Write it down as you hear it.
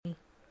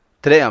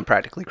Today on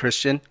Practically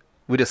Christian,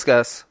 we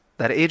discuss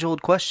that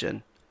age-old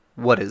question,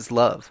 what is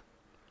love?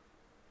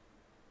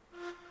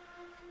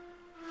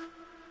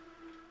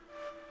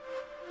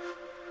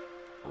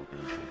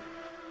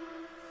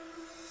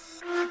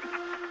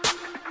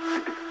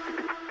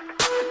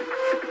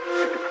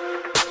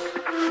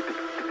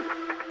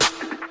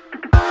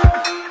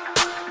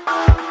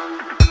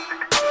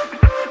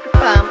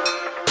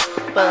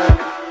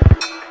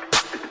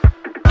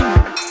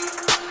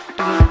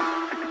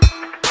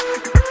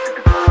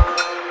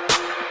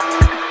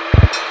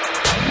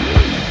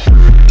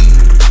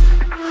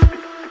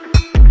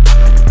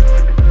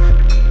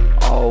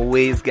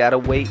 Always gotta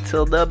wait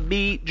till the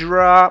beat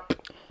drop.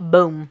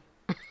 Boom.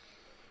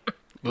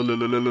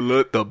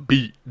 Let the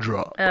beat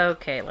drop.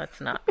 Okay,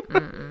 let's not.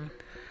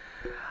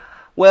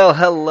 Well,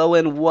 hello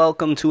and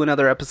welcome to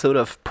another episode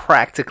of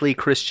Practically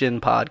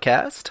Christian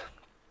Podcast.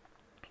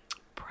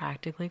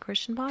 Practically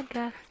Christian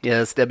Podcast.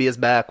 Yes, Debbie is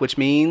back, which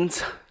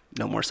means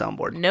no more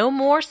soundboard. No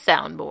more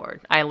soundboard.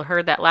 I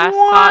heard that last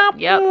pod.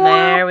 Yep,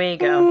 there we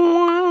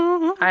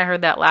go. I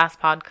heard that last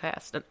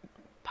podcast.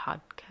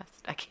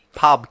 I can't.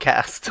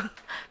 Podcast.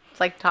 It's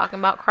like talking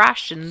about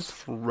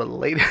Christians.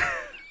 Related.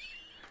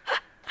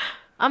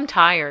 I'm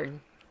tired.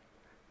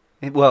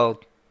 Well,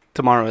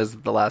 tomorrow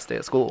is the last day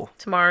of school.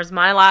 Tomorrow's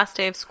my last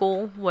day of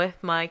school with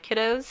my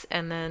kiddos,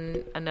 and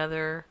then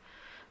another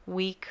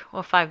week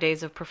or 5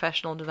 days of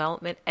professional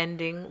development,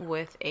 ending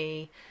with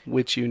a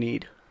Which you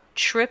need.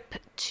 trip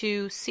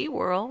to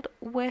SeaWorld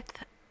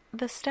with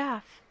the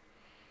staff.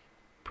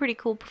 Pretty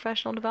cool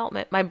professional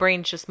development. My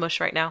brain's just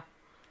mush right now.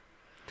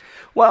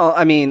 Well,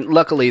 I mean,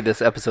 luckily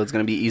this episode's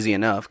going to be easy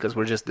enough because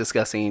we're just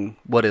discussing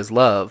what is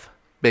love.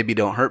 Baby,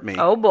 don't hurt me.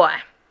 Oh boy.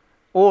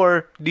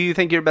 Or do you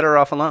think you're better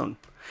off alone?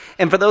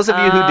 And for those of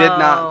you who did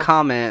not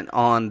comment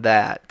on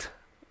that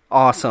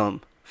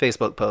awesome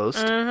Facebook post,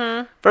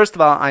 first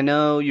of all, I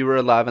know you were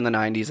alive in the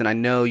 90s, and I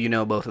know you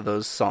know both of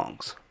those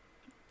songs.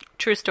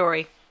 True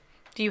story.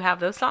 Do you have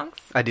those songs?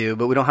 I do,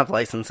 but we don't have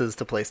licenses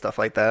to play stuff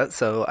like that,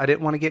 so I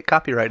didn't want to get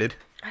copyrighted.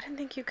 I didn't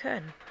think you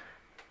could.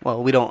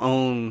 Well, we don't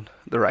own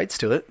the rights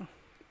to it,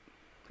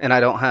 and I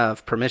don't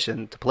have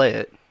permission to play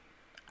it.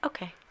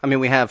 Okay. I mean,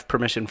 we have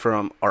permission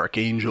from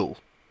Archangel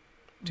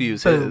to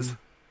use Boom. his.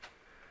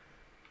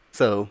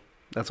 So,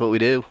 that's what we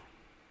do.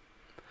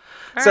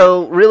 All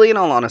So, really, in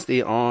all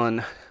honesty,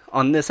 on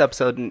this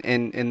episode,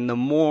 and the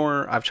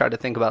more I've tried to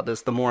think about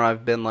this, the more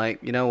I've been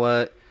like, you know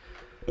what?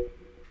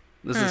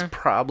 This is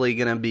probably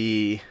going to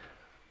be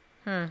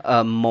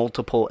a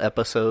multiple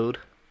episode.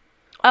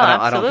 Oh, I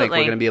don't absolutely. think we're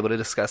going to be able to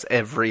discuss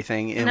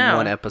everything in No.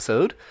 one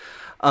episode.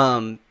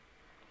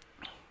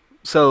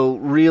 So,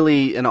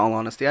 really, in all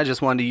honesty, I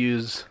just wanted to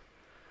use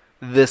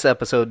this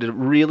episode to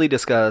really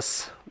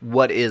discuss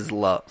what is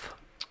love.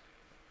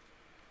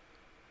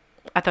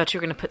 I thought you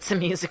were going to put some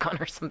music on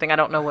or something. I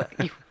don't know what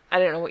I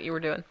didn't know what you were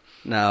doing.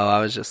 No, I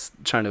was just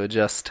trying to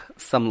adjust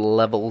some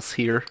levels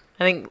here.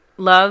 I think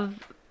love,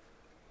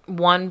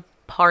 one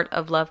part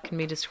of love can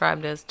be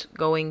described as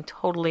going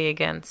totally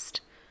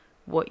against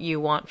what you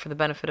want for the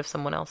benefit of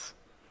someone else.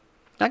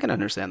 I can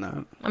understand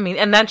that. I mean,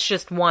 and that's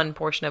just one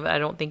portion of it. I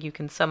don't think you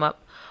can sum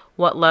up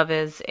what love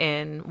is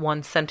in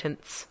one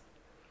sentence.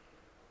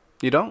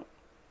 You don't?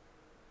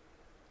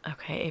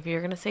 Okay, if you're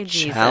going to say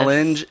Jesus.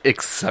 Challenge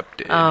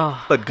accepted.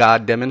 Oh. But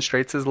God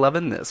demonstrates his love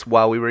in this.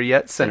 While we were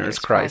yet sinners,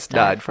 Christ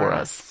died for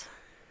us.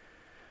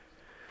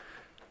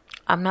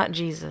 I'm not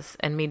Jesus,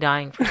 and me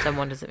dying for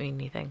someone doesn't mean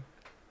anything.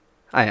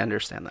 I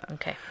understand that.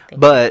 Okay.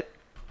 But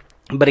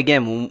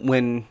again,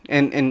 when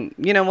and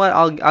you know what?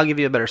 I'll give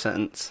you a better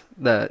sentence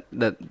that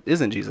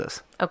isn't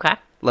Jesus. Okay.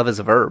 Love is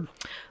a verb.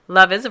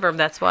 Love is a verb.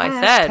 That's why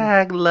I said.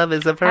 Hashtag love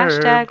is a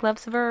verb. Hashtag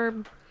love's a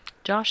verb.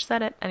 Josh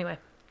said it. Anyway.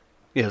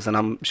 Yes, and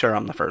I'm sure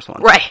I'm the first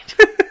one. Right.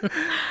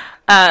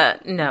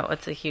 No,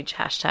 it's a huge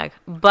hashtag.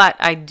 But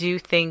I do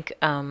think,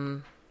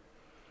 I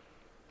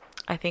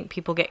think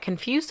people get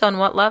confused on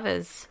what love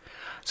is.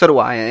 So do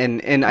I.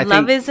 And I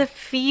Love think is a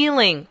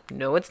feeling.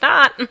 No, it's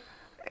not.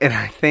 And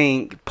I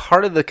think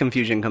part of the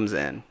confusion comes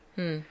in.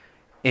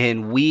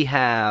 And we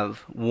have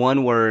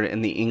one word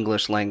in the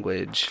English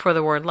language. For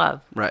the word love.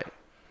 Right.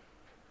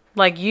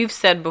 Like you've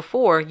said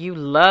before, you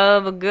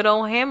love a good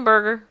old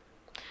hamburger.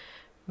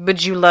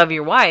 But you love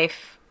your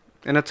wife.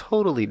 In a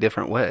totally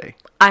different way.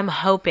 I'm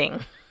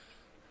hoping.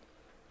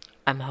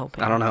 I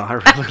don't know. I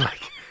really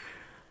like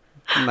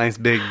a nice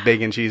big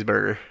bacon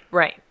cheeseburger.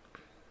 Right.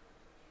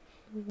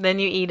 Then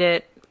you eat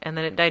it, and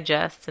then it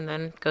digests, and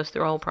then goes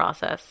through a whole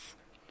process.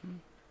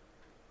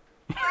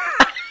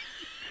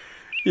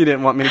 You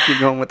didn't want me to keep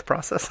going with the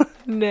process?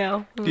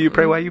 No. Do you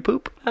pray while you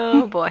poop?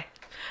 Oh, boy.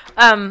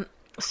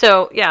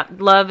 So, yeah,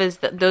 love is...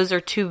 those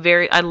are two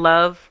very... I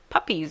love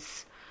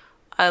puppies.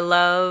 I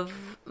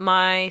love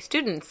my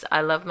students.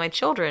 I love my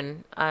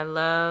children. I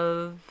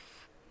love...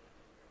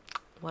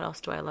 What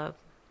else do I love?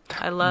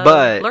 I love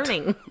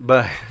learning.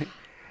 But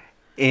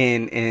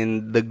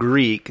in the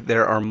Greek,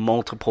 there are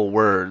multiple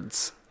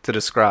words to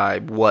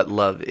describe what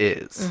love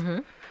is. Mm-hmm.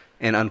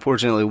 And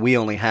unfortunately, we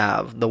only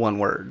have the one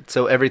word.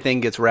 So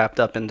everything gets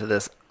wrapped up into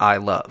this I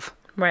love.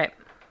 Right.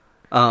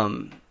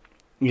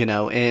 You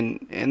know,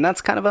 and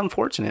that's kind of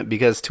unfortunate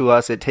because to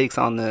us it takes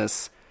on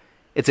this,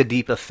 it's a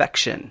deep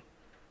affection.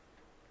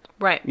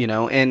 Right. You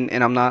know, and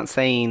I'm not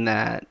saying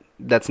that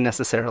that's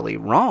necessarily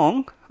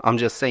wrong. I'm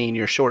just saying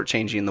you're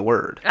shortchanging the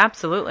word.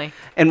 Absolutely.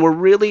 And we're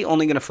really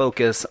only going to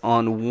focus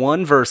on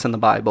one verse in the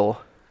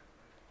Bible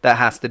that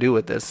has to do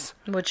with this.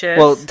 Which is?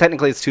 Well,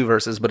 technically it's 2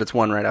 verses, but it's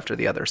one right after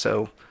the other.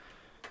 So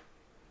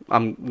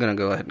I'm going to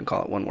go ahead and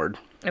call it one word.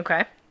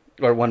 Okay.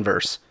 Or one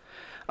verse.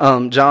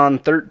 John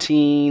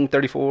 13,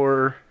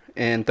 34,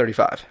 and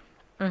 35.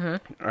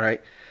 Mm-hmm. All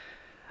right.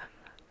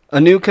 A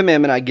new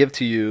commandment I give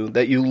to you,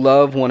 that you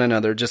love one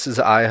another just as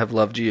I have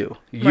loved you.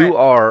 You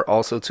are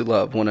also to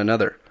love one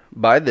another.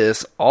 By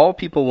this, all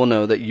people will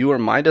know that you are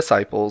my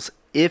disciples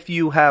if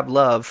you have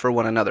love for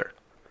one another.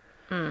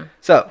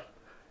 So,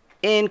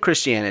 in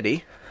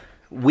Christianity,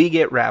 we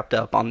get wrapped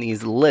up on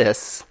these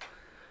lists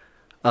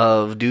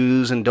of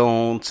do's and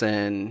don'ts,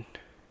 and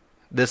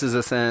this is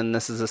a sin,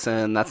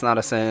 that's not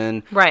a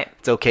sin. Right.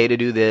 It's okay to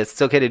do this.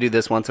 It's okay to do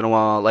this once in a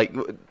while. Like,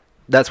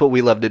 that's what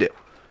we love to do.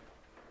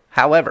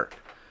 However,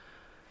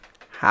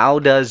 how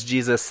does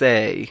Jesus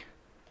say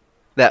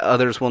that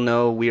others will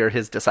know we are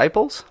his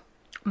disciples?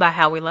 By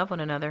how we love one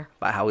another.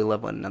 By how we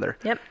love one another.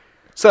 Yep.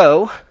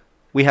 So,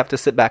 we have to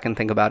sit back and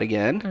think about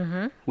again.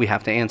 Mm-hmm. We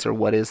have to answer,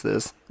 what is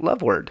this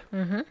love word?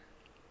 Mm-hmm.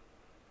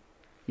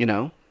 You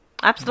know?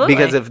 Absolutely.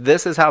 Because if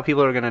this is how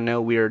people are going to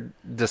know we are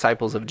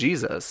disciples of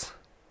Jesus,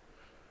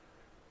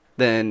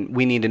 then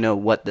we need to know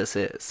what this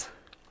is.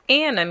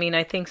 And, I mean,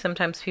 I think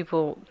sometimes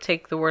people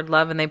take the word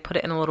love and they put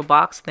it in a little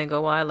box and they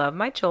go, well, I love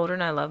my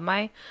children, I love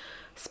my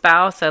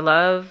spouse, I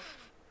love...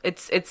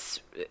 It's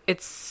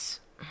what's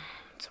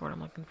the word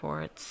I'm looking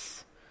for?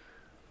 It's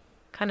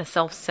kind of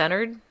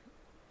self-centered.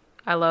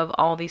 I love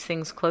all these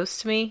things close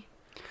to me.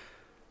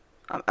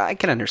 I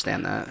can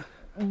understand that.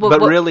 But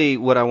really,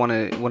 what I want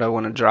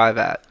to drive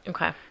at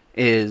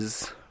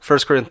is 1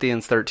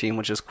 Corinthians 13,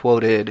 which is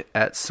quoted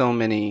at so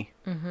many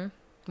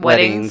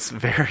weddings,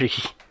 very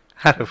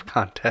out of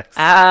context.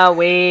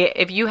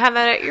 If you have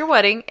that at your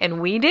wedding,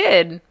 and we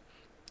did,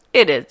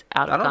 it is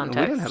out of context.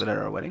 We didn't have it at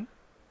our wedding.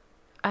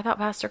 I thought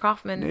Pastor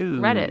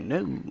Kaufman read it.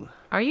 No.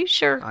 Are you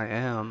sure? I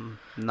am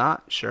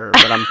not sure,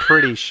 but I'm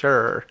pretty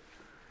sure.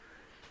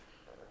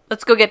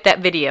 Let's go get that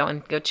video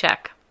and go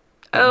check.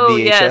 Oh,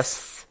 VHS?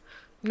 Yes.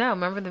 No,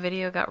 remember the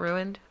video got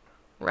ruined?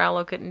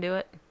 Rallo couldn't do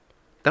it?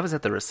 That was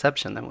at the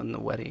reception, that wasn't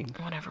the wedding.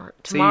 Whatever.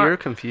 See, you're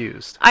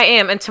confused. I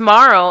am, and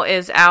tomorrow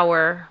is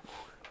our...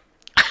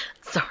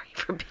 Sorry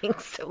for being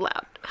so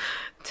loud.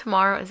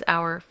 Tomorrow is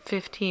our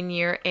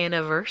 15-year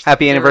anniversary.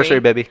 Happy anniversary,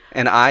 baby.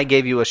 And I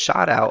gave you a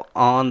shout-out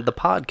on the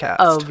podcast.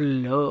 Of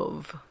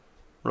love.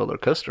 Roller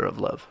coaster of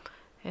love.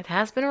 It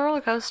has been a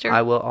roller coaster.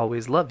 I will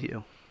always love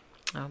you.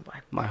 Oh, boy.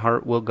 My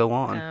heart will go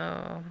on.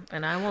 Oh,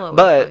 and I will always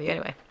love you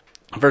anyway.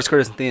 1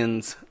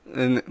 Corinthians...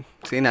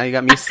 see, now you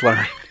got me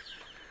slurring.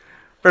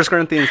 1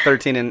 Corinthians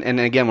 13, and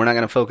again, we're not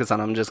going to focus on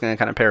it. I'm just going to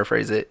kind of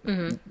paraphrase it.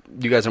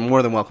 Mm-hmm. You guys are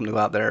more than welcome to go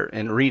out there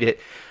and read it.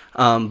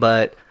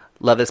 But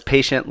love is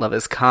patient. Love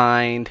is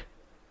kind.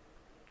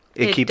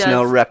 It keeps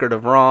no record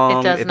of wrong.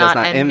 It does not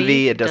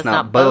envy. It does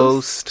not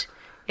boast.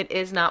 It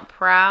is not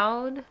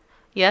proud.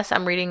 Yes,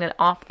 I'm reading it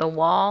off the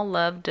wall.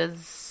 Love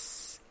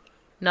does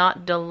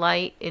not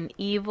delight in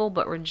evil,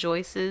 but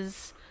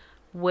rejoices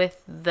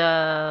with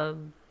the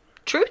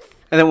truth.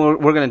 And then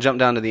we're going to jump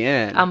down to the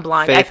end. I'm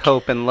blind. Faith,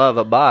 hope, and love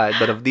abide.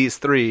 But of these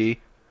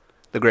three,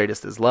 the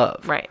greatest is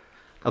love. Right.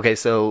 Okay,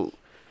 so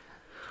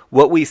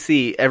what we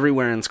see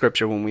everywhere in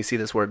Scripture when we see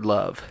this word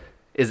love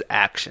is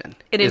action.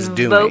 It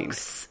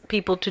invokes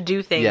people to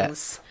do things.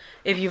 Yes.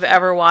 If you've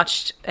ever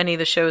watched any of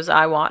the shows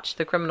I watch,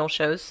 the criminal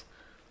shows,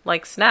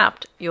 like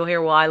Snapped, you'll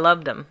hear, well, I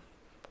loved him.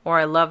 Or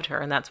I loved her,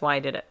 and that's why I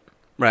did it.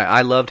 Right.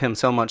 I loved him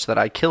so much that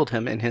I killed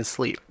him in his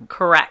sleep.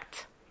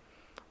 Correct.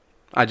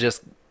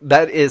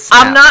 That is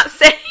Snapped. I'm not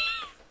saying...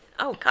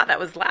 Oh, God, that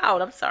was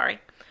loud. I'm sorry.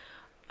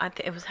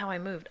 It was how I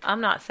moved. I'm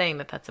not saying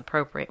that that's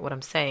appropriate. What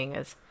I'm saying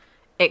is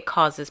it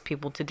causes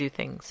people to do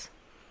things.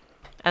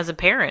 As a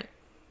parent,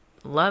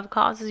 love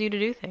causes you to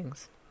do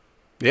things.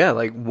 Yeah,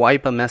 like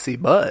wipe a messy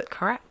butt.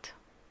 Correct.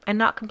 And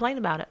not complain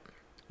about it.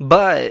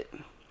 But,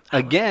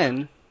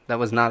 again, that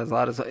was not as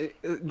loud as...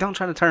 Don't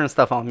try to turn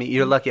stuff on me.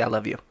 You're lucky I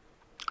love you.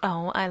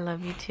 Oh, I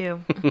love you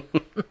too.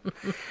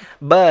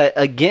 But,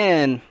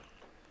 again...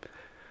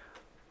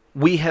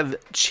 we have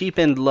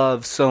cheapened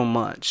love so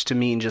much to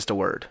mean just a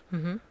word.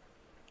 Mm-hmm.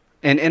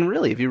 And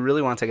really, if you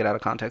really want to take it out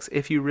of context,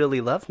 if you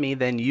really love me,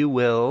 then you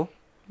will...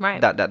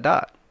 Right. ...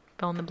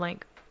 Fill in the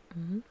blank.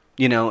 Mm-hmm.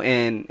 You know,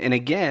 and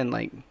again,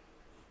 like,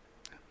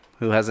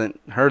 who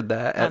hasn't heard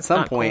that at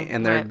some point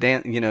in their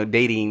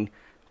dating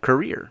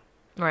career?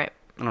 Right.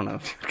 I don't know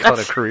if you call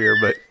it a career,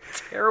 but...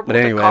 Terrible. But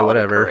anyway,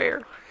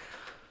 whatever.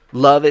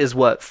 Love is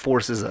what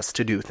forces us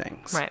to do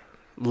things. Right.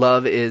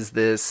 Love is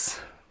this...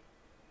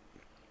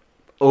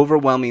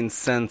 overwhelming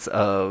sense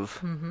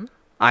of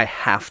I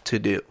have to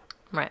do.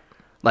 Right.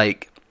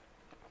 Like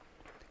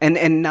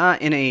and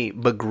not in a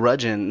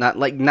begrudging, not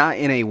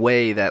in a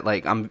way that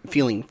like I'm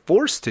feeling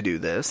forced to do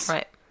this.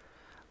 Right.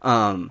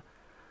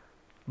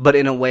 but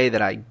in a way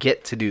that I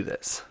get to do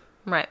this.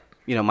 Right.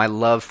 You know, my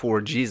love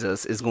for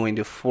Jesus is going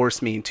to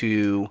force me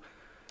to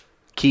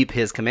keep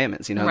his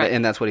commandments, you know, Right.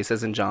 and that's what he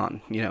says in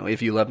John, you know,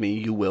 if you love me,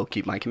 you will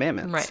keep my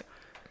commandments. Right.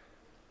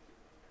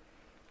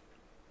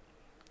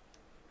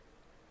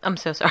 I'm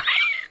so sorry,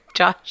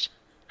 Josh.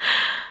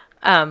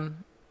 But,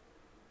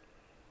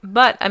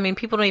 I mean,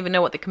 people don't even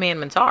know what the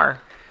commandments are.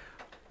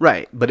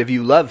 Right. But if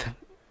you love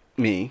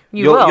me,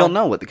 will. you'll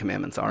know what the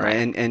commandments are,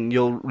 Right. and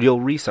you'll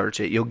research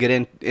it. You'll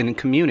get in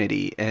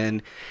community,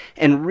 and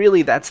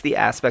really that's the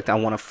aspect I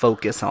want to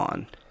focus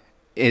on,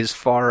 as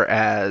far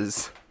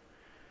as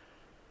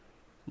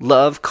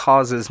love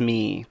causes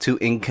me to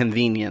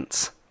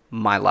inconvenience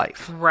my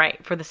life.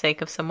 Right. For the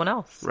sake of someone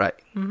else. Right.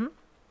 Mm-hmm.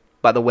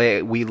 By the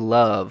way we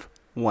love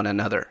one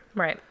another.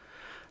 Right.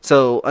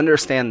 So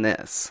understand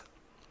this.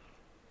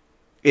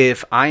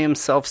 If I am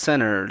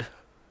self-centered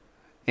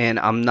and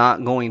I'm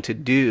not going to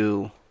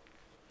do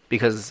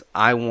because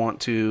I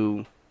want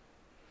to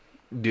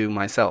do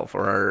myself,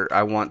 or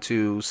I want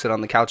to sit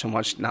on the couch and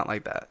watch, not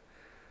like that.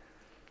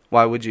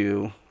 Why would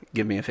you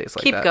give me a face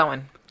like that? Keep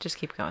going. Just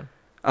keep going.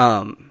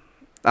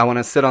 I want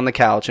to sit on the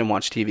couch and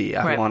watch TV.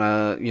 I Right. want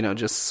to,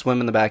 just swim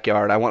in the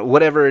backyard. I want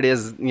whatever it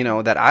is,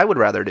 that I would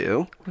rather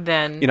do.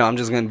 Then, I'm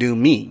just going to do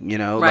me,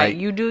 right. like,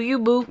 You do you,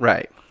 boo.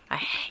 right. I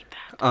hate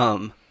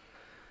that.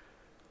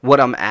 What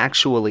I'm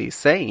actually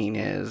saying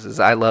is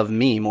I love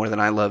me more than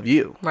I love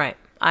you. Right.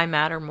 I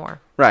matter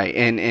more. Right.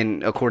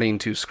 And according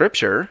to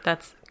scripture,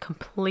 That's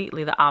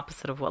completely the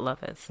opposite of what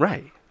love is.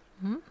 right.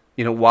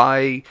 Mm-hmm.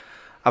 Why,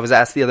 I was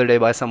asked the other day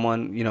by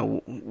someone,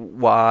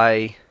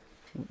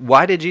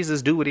 why did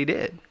Jesus do what he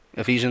did?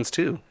 Ephesians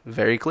 2,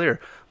 very clear.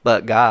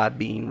 But God,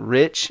 being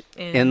rich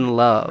in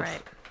love.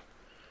 Right.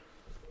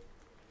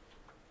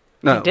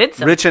 No, He did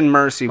something. rich in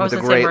mercy I with was the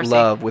gonna say great mercy.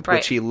 love with Right.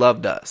 which he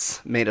loved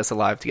us, made us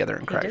alive together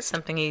in He did Christ.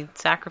 something. He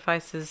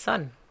sacrificed his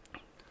son.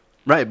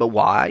 Right, but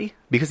why?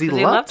 Because he 'Cause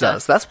he loved loved us.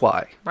 us. That's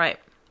why. Right.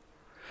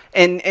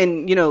 And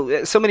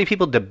so many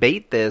people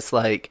debate this,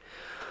 like,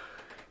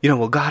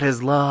 well, God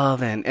is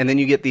love, and then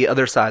you get the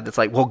other side that's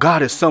like, well,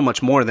 God is so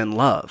much more than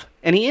love.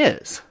 And he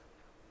is.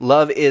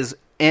 Love is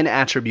an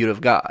attribute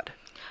of God.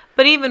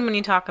 But even when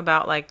you talk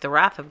about like the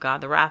wrath of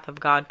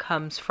God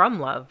comes from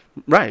love.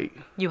 Right.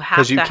 You have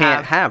Because you to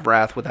can't have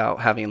wrath without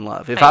having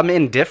love. If Right. I'm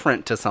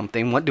indifferent to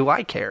something, what do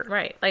I care?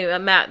 Right. Like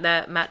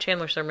that Matt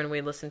Chandler sermon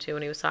we listened to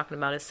when he was talking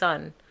about his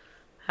son.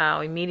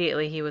 How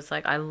immediately he was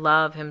like, I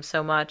love him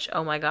so much.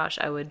 Oh my gosh,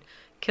 I would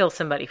kill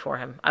somebody for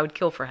him. I would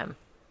kill for him.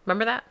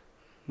 Remember that?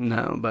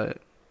 No, but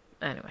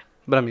Anyway.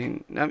 I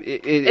mean,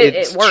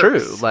 it's it works.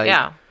 true. Like,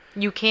 yeah.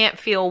 You can't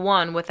feel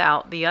one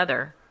without the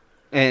other.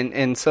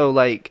 And so,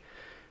 like,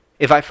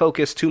 if I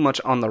focus too much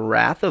on the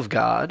wrath of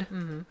God,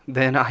 Mm-hmm.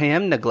 then I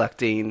am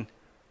neglecting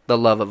the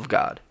love of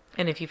God.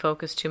 And if you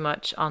focus too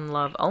much on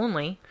love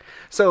only.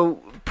 So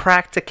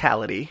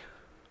practicality,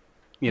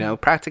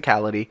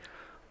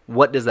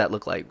 what does that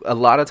look like? A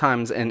lot of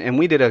times, and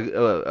we did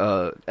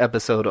a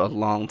episode a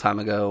long time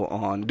ago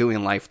on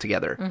doing life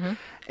together. Mm-hmm.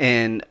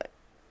 And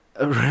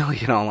really,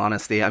 in all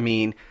honesty, I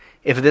mean,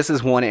 if this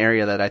is one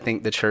area that I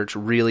think the church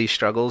really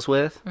struggles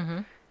with, Mm-hmm.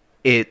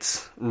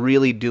 it's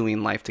really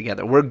doing life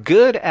together. We're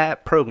good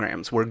at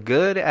programs. We're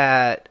good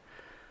at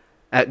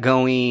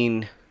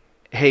going,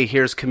 hey,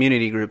 here's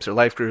community groups or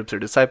life groups or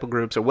disciple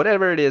groups or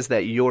whatever it is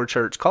that your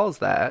church calls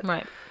that.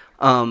 Right.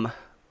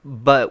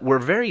 But we're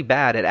very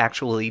bad at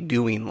actually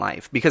doing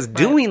life, because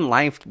doing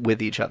life with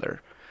each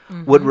other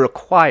would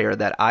require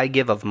that I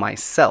give of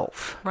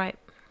myself. Right.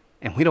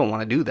 And we don't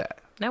want to do that.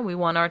 No, we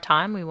want our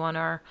time. We want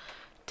our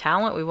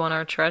talent. We want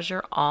our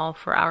treasure all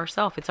for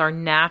ourselves. It's our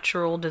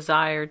natural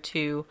desire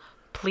to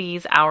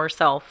please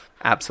ourselves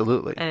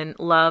Absolutely. and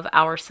love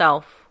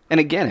ourselves. And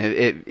again,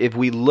 if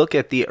we look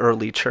at the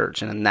early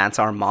church and that's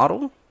our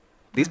model,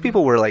 these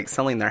people were like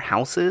selling their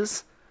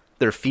houses,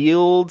 their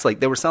fields, like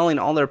they were selling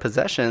all their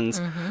possessions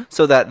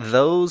so that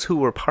those who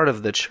were part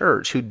of the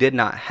church who did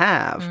not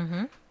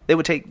have, they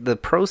would take the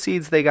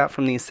proceeds they got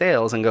from these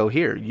sales and go,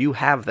 here, you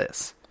have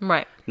this.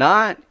 Right.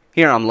 Not,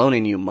 here, I'm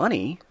loaning you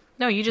money.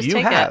 No, you just You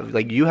take have. it.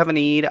 Like, you have a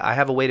need, I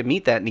have a way to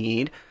meet that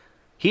need.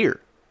 Here.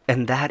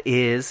 And that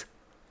is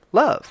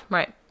love.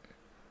 Right.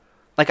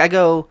 Like, I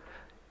go,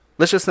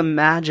 let's just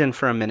imagine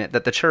for a minute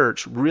that the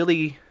church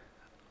really,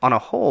 on a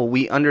whole,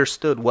 we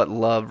understood what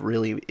love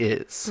really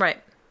is.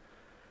 Right.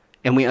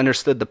 And we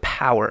understood the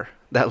power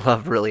that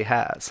love really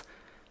has.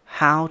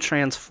 How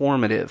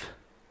transformative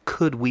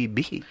could we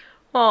be?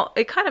 Well,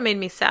 it kind of made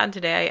me sad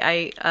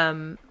today.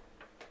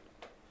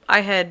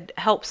 I had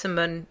helped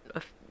someone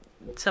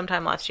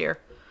sometime last year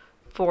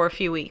for a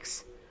few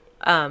weeks,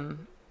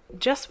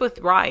 just with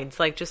rides,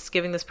 like just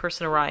giving this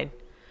person a ride.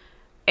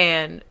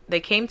 And they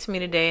came to me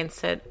today and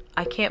said,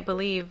 I can't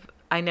believe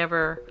I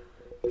never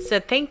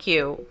said thank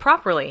you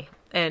properly.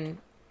 And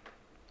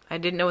I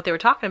didn't know what they were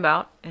talking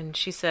about. And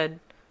she said,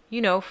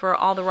 for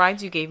all the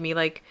rides you gave me,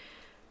 like,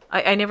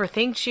 I never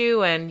thanked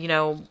you. And,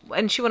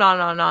 and she went on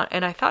and on and on.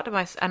 And I thought to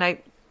myself, and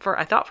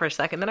I thought for a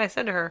second, then I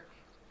said to her,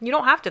 you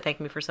don't have to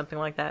thank me for something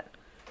like that.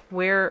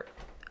 We're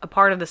a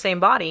part of the same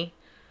body.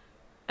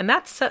 And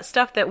that's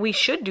stuff that we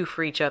should do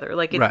for each other.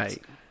 Like, it's,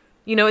 Right.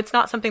 It's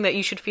not something that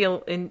you should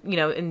feel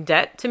in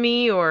debt to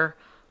me, or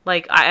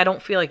like, I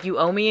don't feel like you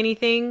owe me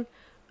anything.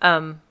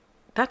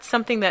 That's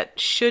something that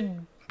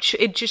should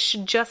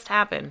just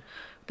happen.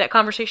 That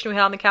conversation we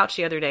had on the couch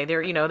the other day,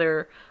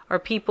 there are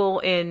people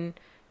in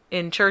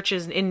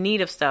churches in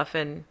need of stuff,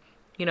 and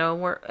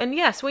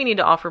yes, we need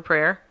to offer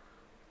prayer,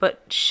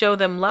 but show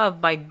them love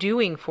by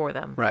doing for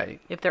them. Right.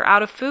 If they're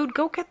out of food,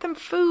 go get them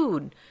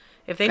food.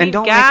 If they need and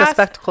don't gas, make a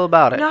spectacle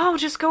about it. No,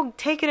 just go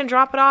take it and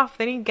drop it off. If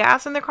they need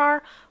gas in their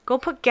car, go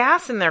put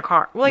gas in their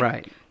car. Like,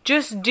 Right.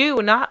 just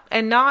do, not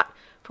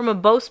from a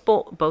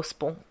boastful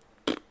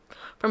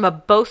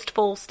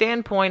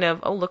standpoint of,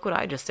 oh, look what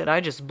I just did.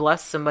 I just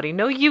blessed somebody.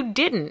 No, you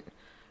didn't.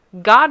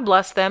 God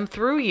blessed them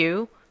through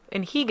you,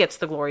 and he gets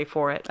the glory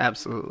for it.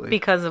 Absolutely.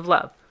 Because of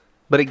love.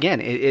 But again,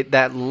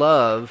 that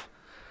love,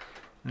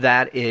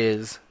 that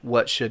is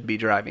what should be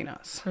driving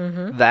us.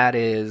 Mm-hmm. That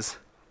is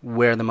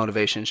where the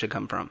motivation should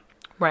come from.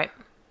 Right.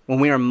 When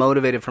we are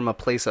motivated from a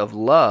place of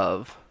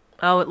love,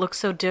 oh, it looks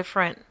so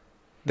different.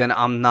 Then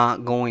I'm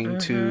not going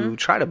to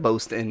try to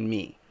boast in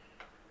me.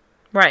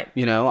 Right.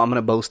 I'm going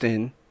to boast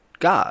in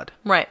God.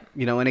 Right.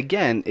 And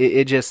again,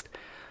 it just,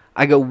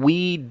 I go,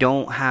 we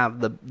don't have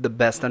the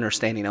best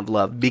understanding of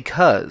love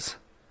because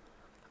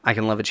I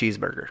can love a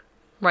cheeseburger.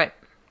 Right.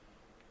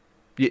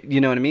 You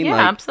know what I mean? Yeah,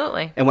 like,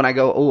 absolutely. And when I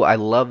go, oh, I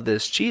love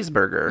this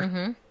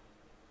cheeseburger,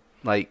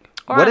 like,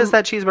 what is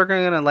that cheeseburger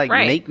going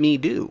to, make me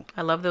do?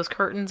 I love those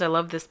curtains. I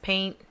love this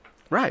paint.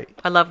 Right.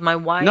 I love my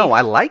wife. No,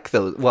 I like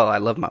those. Well, I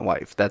love my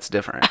wife. That's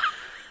different.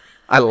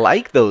 I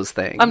like those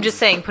things. I'm just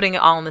saying, putting it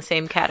all in the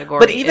same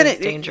category is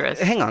dangerous.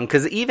 Hang on,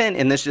 because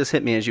and this just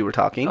hit me as you were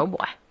talking. Oh,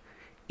 boy.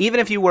 Even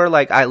if you were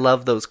like, I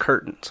love those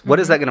curtains, what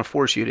is that going to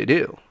force you to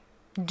do?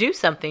 Do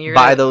something.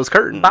 Buy those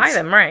curtains. Buy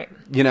them, right.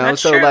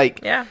 That's so true.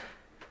 like... Yeah.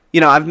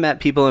 I've met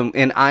people,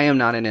 and I am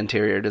not an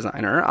interior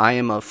designer. I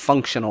am a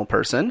functional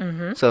person.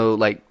 Mm-hmm. So,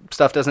 like,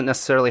 stuff doesn't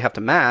necessarily have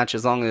to match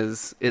as long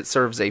as it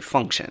serves a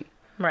function.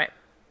 Right.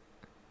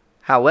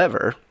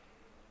 However,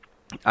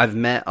 I've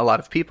met a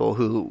lot of people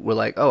who were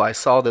like, oh, I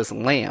saw this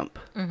lamp.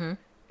 Mm-hmm.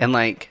 And,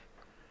 like,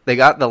 they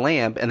got the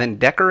lamp and then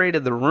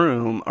decorated the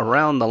room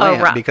around the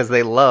lamp because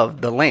they loved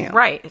the lamp.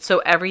 Right. So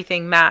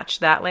everything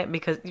matched that lamp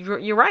because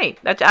you're right.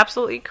 That's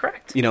absolutely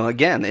correct.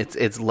 Again,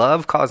 it's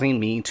love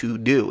causing me to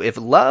do. If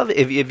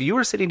you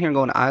were sitting here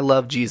going, I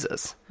love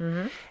Jesus,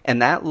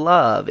 and that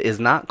love is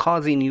not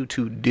causing you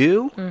to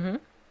do,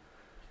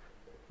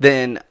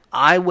 then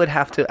I would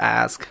have to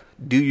ask,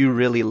 do you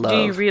really love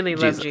Jesus? Do you really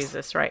love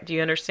Jesus? Right. Do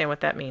you understand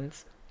what that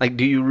means? Like,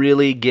 do you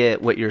really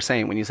get what you're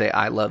saying when you say,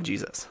 I love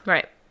Jesus?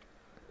 Right.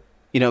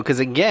 Because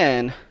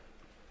again,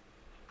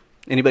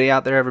 anybody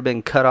out there ever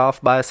been cut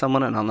off by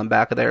someone and on the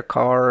back of their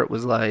car it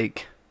was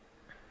like,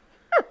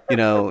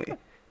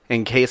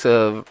 in case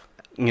of,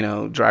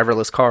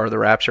 driverless car, the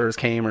raptures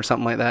came or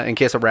something like that. In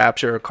case of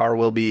rapture, a car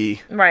will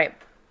be... Right.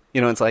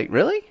 It's like,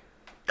 really?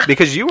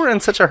 Because you were in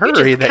such a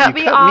hurry that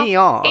you cut me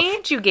off.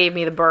 And you gave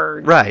me the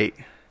bird. Right.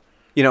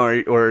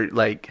 Or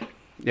like,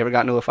 you ever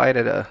got into a fight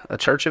at a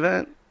church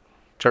event?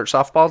 Church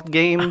softball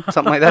game?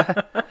 Something like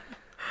that?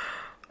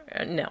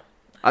 No.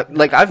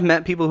 I've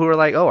met people who are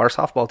like, oh, our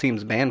softball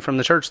team's banned from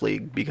the church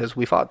league because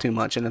we fought too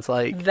much. And it's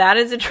like... That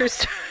is a true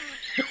story.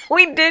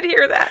 We did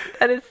hear that.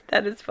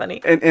 That is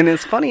funny. And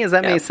as funny as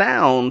that may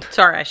sound...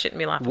 Sorry, I shouldn't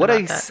be laughing about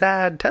that. What a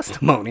sad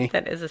testimony.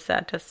 That is a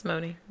sad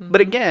testimony. Mm-hmm.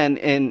 But again,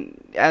 and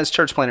as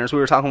church planners, we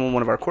were talking with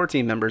one of our core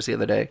team members the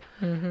other day.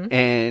 Mm-hmm.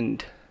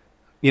 And,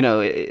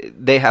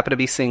 they happen to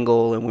be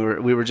single.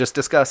 And we were just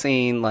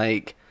discussing,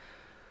 like,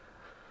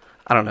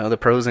 I don't know, the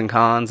pros and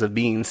cons of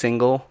being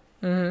single.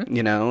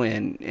 Mm-hmm.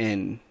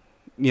 And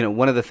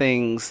one of the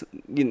things,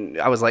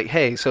 I was like,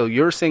 hey, so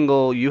you're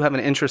single, you have an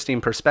interesting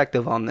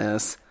perspective on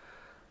this.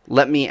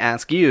 Let me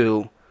ask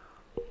you,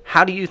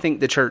 how do you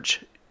think the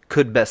church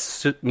could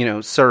best,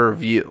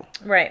 serve you?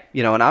 Right.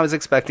 And I was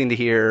expecting to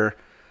hear,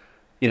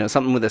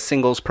 something with a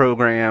singles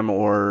program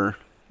or,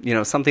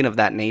 something of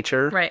that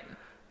nature. Right.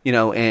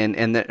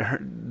 And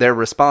their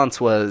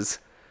response was,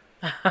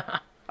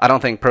 I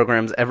don't think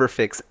programs ever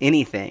fix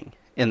anything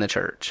in the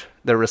church.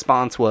 Their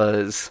response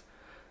was,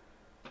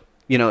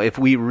 if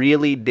we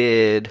really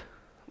did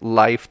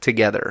life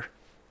together.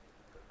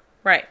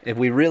 Right. If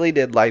we really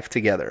did life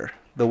together,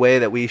 the way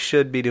that we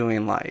should be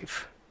doing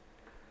life,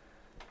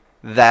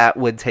 that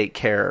would take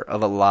care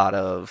of a lot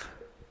of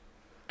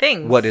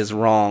things. What is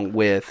wrong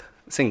with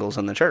singles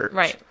in the church.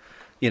 Right.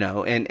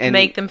 And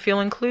make them feel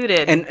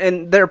included.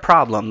 And their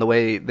problem, the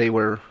way they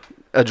were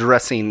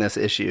addressing this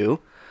issue,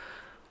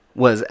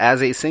 was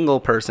as a single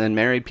person,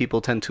 married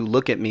people tend to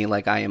look at me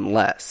like I am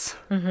less.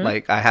 Mm-hmm.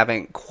 Like I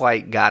haven't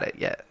quite got it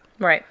yet.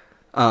 Right.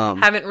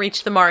 Haven't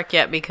reached the mark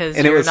yet because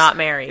you're not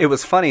married. It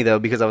was funny though,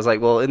 because I was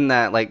like, well, isn't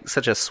that like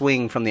such a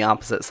swing from the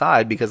opposite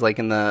side? Because like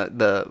in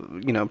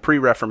the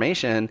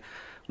pre-Reformation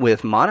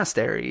with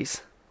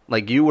monasteries,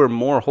 like you were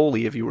more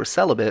holy if you were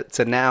celibate,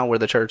 to now where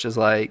the church is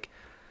like,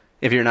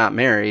 if you're not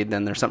married,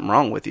 then there's something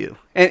wrong with you.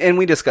 And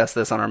we discussed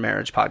this on our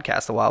marriage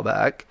podcast a while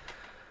back.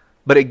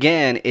 But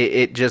again,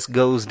 it just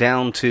goes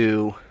down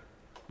to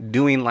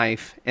doing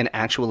life and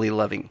actually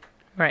loving.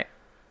 Right.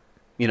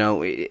 You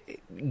know,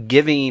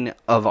 giving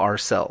of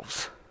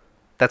ourselves.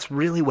 That's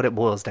really what it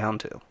boils down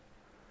to.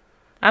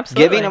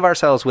 Absolutely. Giving of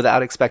ourselves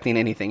without expecting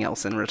anything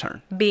else in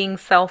return. Being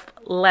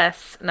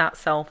selfless, not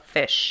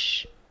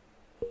selfish.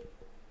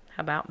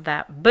 How about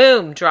that?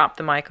 Boom! Drop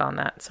the mic on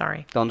that.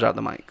 Sorry. Don't drop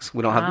the mics.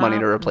 We don't have money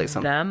to replace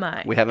them. The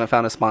mic. We haven't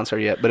found a sponsor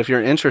yet. But if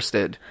you're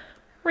interested,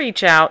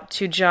 reach out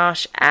to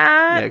Josh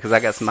at... Yeah, because I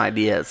got some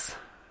ideas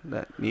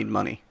that need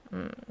money.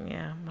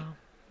 Yeah, well,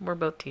 we're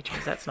both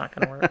teachers. That's not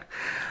going to work.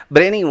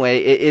 But anyway,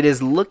 it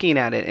is looking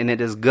at it, and it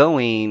is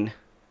going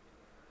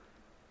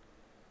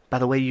by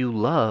the way you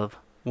love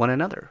one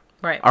another.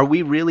 Right. Are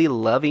we really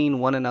loving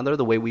one another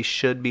the way we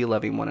should be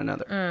loving one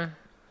another?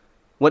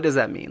 What does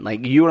that mean?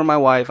 Like, you are my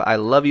wife. I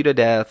love you to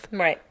death.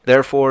 Right.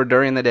 Therefore,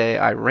 during the day,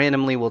 I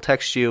randomly will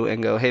text you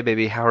and go, hey,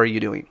 baby, how are you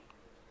doing?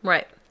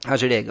 Right.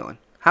 How's your day going?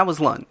 How was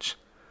lunch?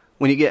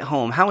 When you get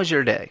home, how was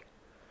your day?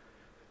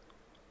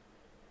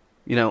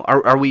 You know,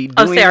 are we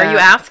doing that? Are you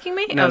asking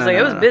me? No, I was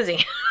it was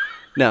busy.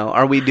 No,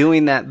 are we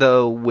doing that,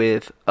 though,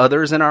 with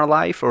others in our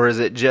life, or is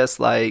it just,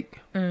 like,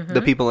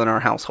 the people in our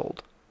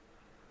household?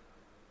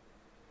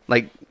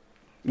 Like,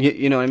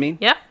 you know what I mean?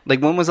 Yeah.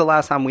 Like, when was the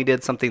last time we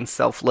did something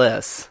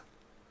selfless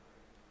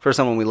for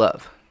someone we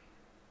love?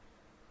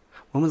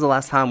 When was the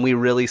last time we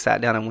really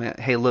sat down and went,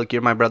 hey, look,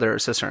 you're my brother or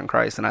sister in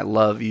Christ, and I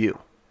love you?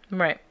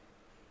 Right.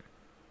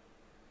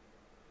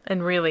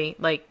 And really,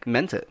 like...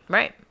 Meant it.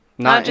 Right.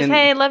 Not just,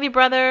 hey, love you,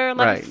 brother.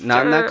 Love right.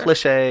 Not in that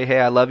cliche, hey,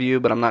 I love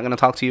you, but I'm not going to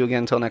talk to you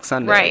again until next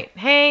Sunday. Right.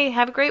 Hey,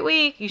 have a great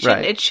week. You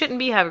shouldn't. Right. It shouldn't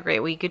be have a great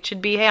week. It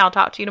should be, hey, I'll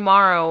talk to you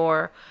tomorrow,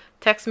 or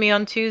text me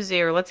on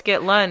Tuesday, or let's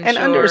get lunch. And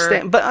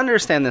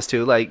understand this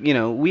too. Like, you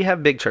know, we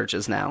have big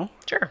churches now.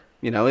 Sure.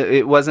 You know,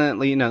 it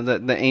wasn't, you know,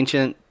 the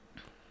ancient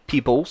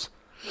peoples.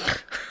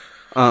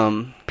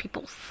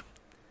 Peoples.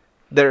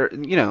 There,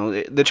 you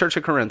know, the Church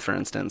of Corinth, for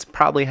instance,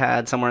 probably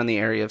had somewhere in the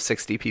area of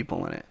 60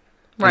 people in it.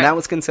 Right. And that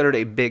was considered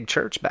a big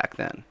church back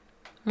then.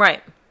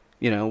 Right.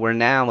 You know, where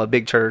now a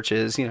big church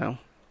is, you know,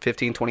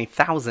 15,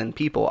 20,000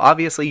 people.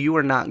 Obviously, you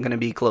are not going to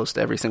be close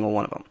to every single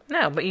one of them.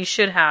 No, but you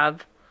should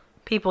have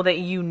people that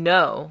you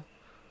know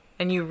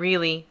and you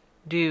really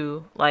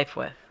do life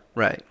with.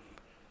 Right.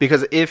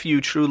 Because if you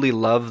truly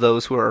love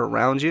those who are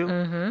around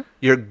you,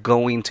 you're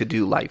going to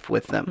do life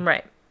with them.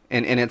 Right.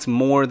 And it's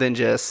more than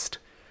just,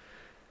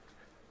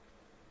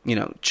 you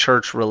know,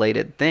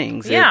 church-related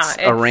things. Yeah, it's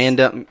a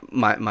random,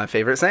 my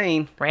favorite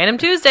saying. Random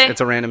Tuesday.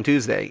 It's a random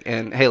Tuesday.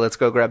 And, hey, let's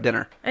go grab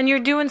dinner. And you're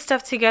doing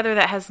stuff together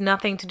that has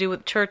nothing to do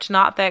with church.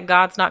 Not that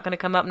God's not going to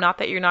come up. Not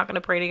that you're not going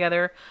to pray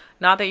together.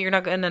 Not that you're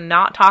not going to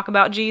not talk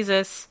about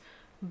Jesus.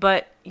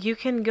 But you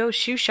can go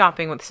shoe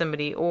shopping with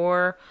somebody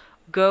or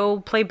go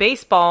play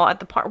baseball at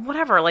the park.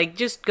 Whatever. Like,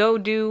 just go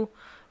do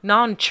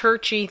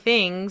non-churchy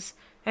things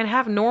and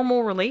have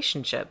normal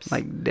relationships.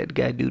 Like dead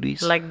guy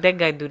duties. Like dead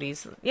guy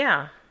duties.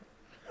 Yeah.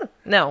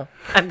 No,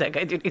 I'm dead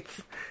guy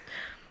duties.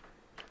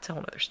 It's a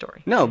whole other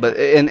story. No, but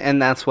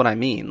and that's what I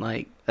mean.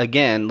 Like,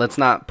 again, let's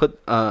not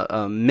put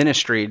a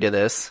ministry to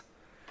this.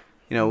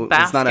 You know,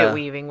 basket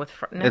weaving with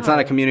no. It's not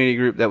a community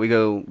group that we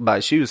go buy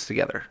shoes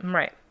together.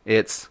 Right.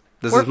 It's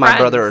we're friends. My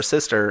brother or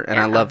sister, and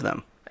I love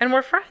them. And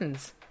we're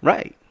friends.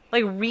 Right.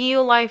 Like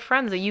real life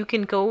friends that you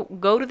can go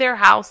to their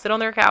house, sit on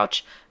their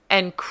couch,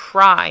 and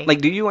cry.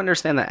 Like, do you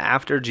understand that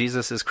after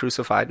Jesus is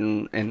crucified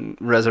and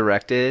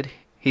resurrected,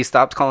 he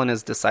stopped calling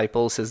his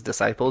disciples,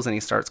 and he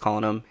starts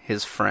calling them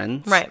his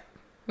friends? Right.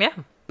 Yeah.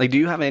 Like, do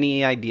you have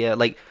any idea?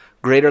 Like,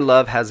 greater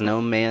love has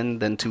no man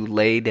than to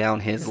lay down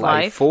his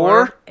life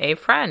for a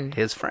friend.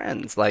 His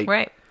friends. Like,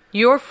 right.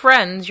 Your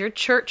friends, your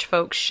church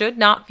folks should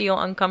not feel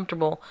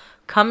uncomfortable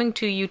coming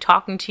to you,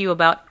 talking to you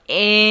about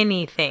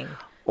anything.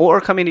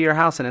 Or coming to your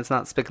house and it's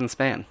not spick and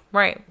span.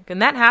 Right.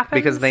 And that happens.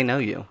 Because they know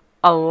you.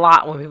 A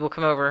lot when people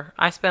come over.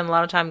 I spend a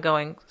lot of time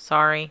going,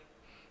 sorry.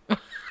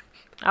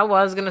 I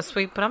was going to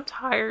sweep, but I'm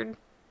tired.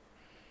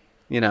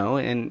 You know,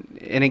 and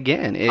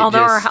again, although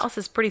our house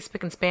is pretty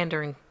spick and span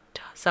during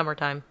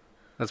summertime.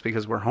 That's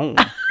because we're home.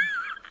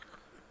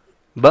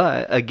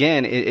 But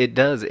again, it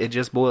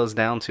just boils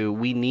down to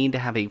we need to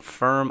have a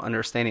firm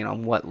understanding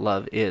on what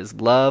love is.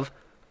 Love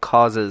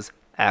causes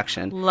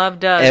action. Love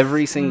does.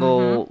 Every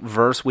single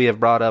verse we have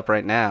brought up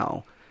right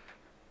now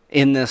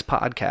in this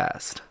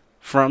podcast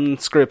from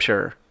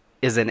Scripture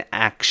is an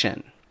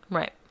action.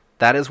 Right.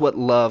 That is what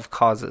love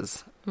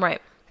causes.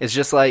 Right. It's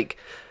just like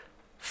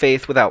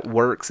faith without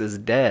works is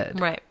dead.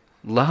 Right.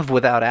 Love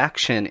without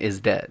action is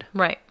dead.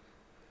 Right.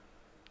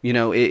 You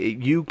know,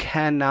 you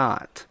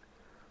cannot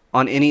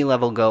on any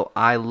level go,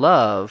 I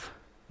love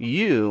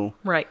you.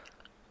 Right.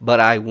 But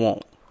I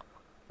won't.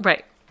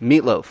 Right.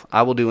 Meatloaf,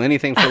 I will do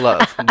anything for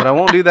love, but I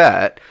won't do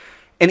that.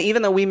 And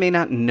even though we may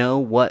not know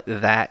what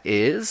that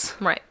is,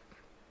 right.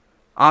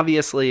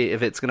 Obviously,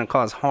 if it's going to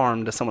cause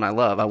harm to someone I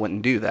love, I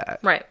wouldn't do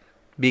that. Right.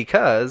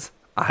 Because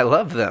I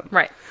love them.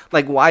 Right.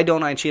 Like, why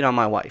don't I cheat on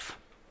my wife?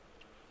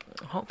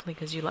 Hopefully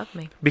because you love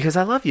me. Because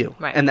I love you.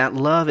 Right. And that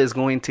love is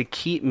going to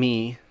keep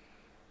me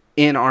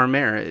in our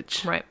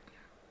marriage. Right.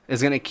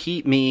 is going to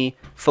keep me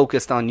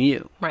focused on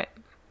you. Right.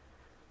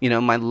 You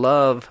know, my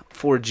love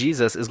for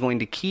Jesus is going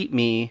to keep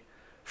me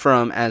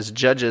from, as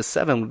Judges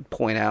 7 would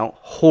point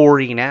out,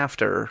 whoring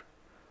after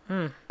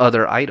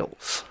other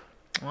idols.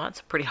 Well,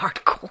 that's pretty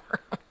hardcore.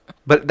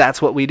 But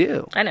that's what we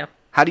do. I know.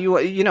 How do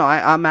you know,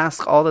 I'm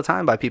asked all the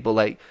time by people,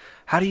 like,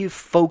 how do you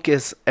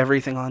focus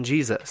everything on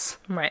Jesus?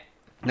 Right.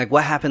 Like,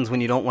 what happens when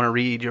you don't want to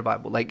read your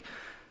Bible? Like,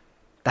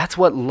 that's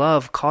what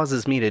love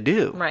causes me to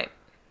do. Right.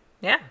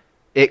 Yeah.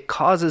 It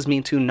causes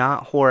me to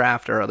not whore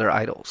after other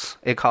idols.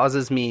 It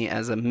causes me,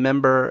 as a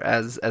member,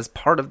 as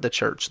part of the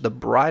church, the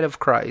bride of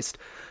Christ,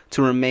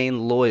 to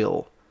remain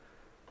loyal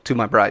to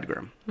my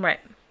bridegroom. Right.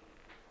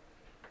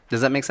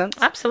 Does that make sense?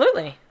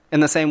 Absolutely. In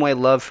the same way,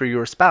 love for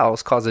your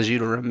spouse causes you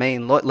to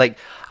remain loyal. Like,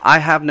 I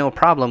have no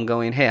problem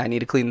going, hey, I need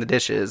to clean the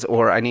dishes,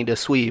 or I need to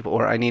sweep,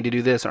 or I need to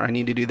do this, or I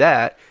need to do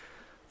that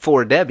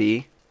for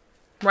Debbie.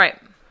 Right.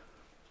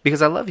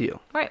 Because I love you.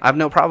 Right. I have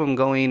no problem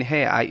going,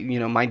 hey,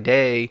 my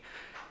day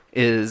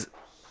is...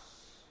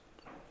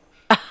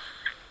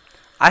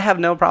 I have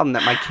no problem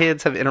that my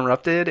kids have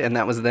interrupted, and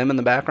that was them in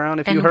the background,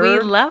 if you heard.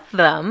 And we love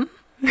them.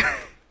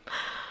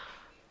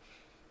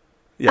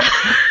 Yeah.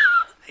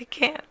 I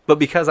can't. But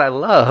because I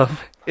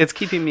love, it's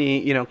keeping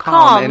me,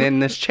 calm and in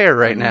this chair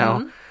right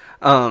now.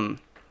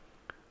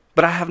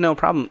 But I have no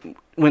problem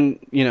when,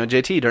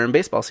 JT, during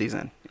baseball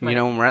season, Right.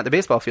 when we're at the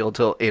baseball field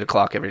till 8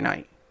 o'clock every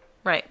night.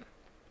 Right.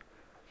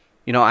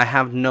 I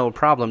have no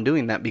problem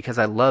doing that because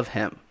I love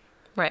him.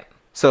 Right.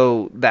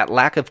 So that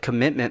lack of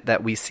commitment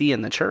that we see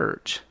in the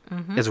church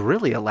is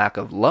really a lack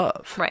of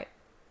love. Right.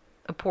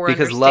 A poor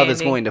Because love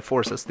is going to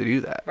force us to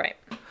do that. Right.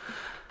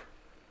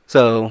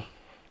 So,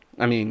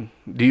 do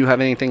you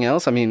have anything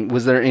else?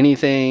 Was there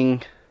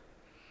anything...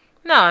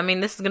 No,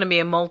 this is going to be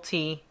a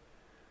multicast,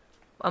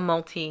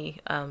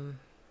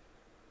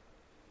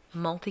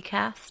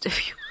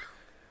 if you will.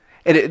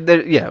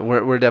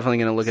 We're definitely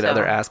going to look at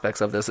other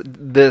aspects of this.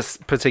 This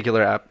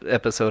particular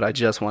episode, I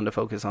just wanted to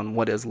focus on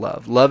what is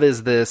love. Love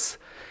is this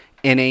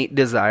innate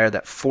desire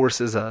that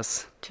forces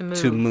us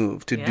to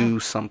move, to do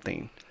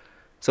something.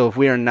 So if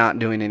we are not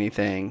doing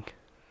anything,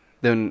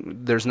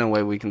 then there's no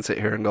way we can sit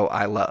here and go,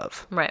 I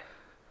love. Right.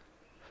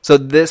 So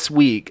this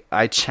week,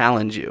 I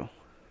challenge you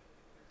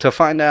to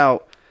find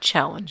out.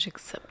 Challenge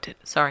accepted.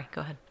 Sorry,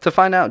 go ahead. To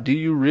find out, do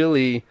you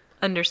really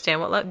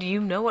understand what love? Do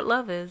you know what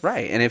love is?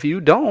 Right. And if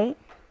you don't,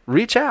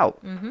 reach out.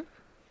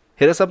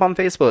 Hit us up on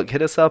Facebook.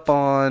 Hit us up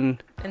on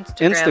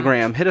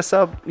Instagram. Hit us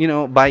up,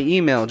 by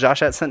email,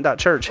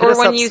 josh@sent.church. Hit or us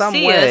when up you some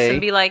see way. us and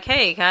be like,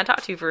 hey, can I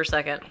talk to you for a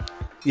second?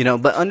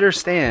 But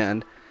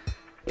understand,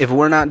 if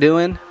we're not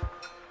doing,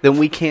 then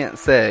we can't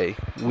say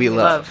we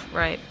love.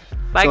 Right.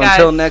 Bye, so guys.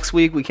 Until next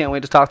week, we can't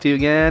wait to talk to you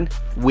again.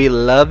 We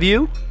love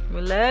you.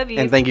 We love you.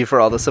 And thank you for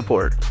all the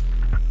support.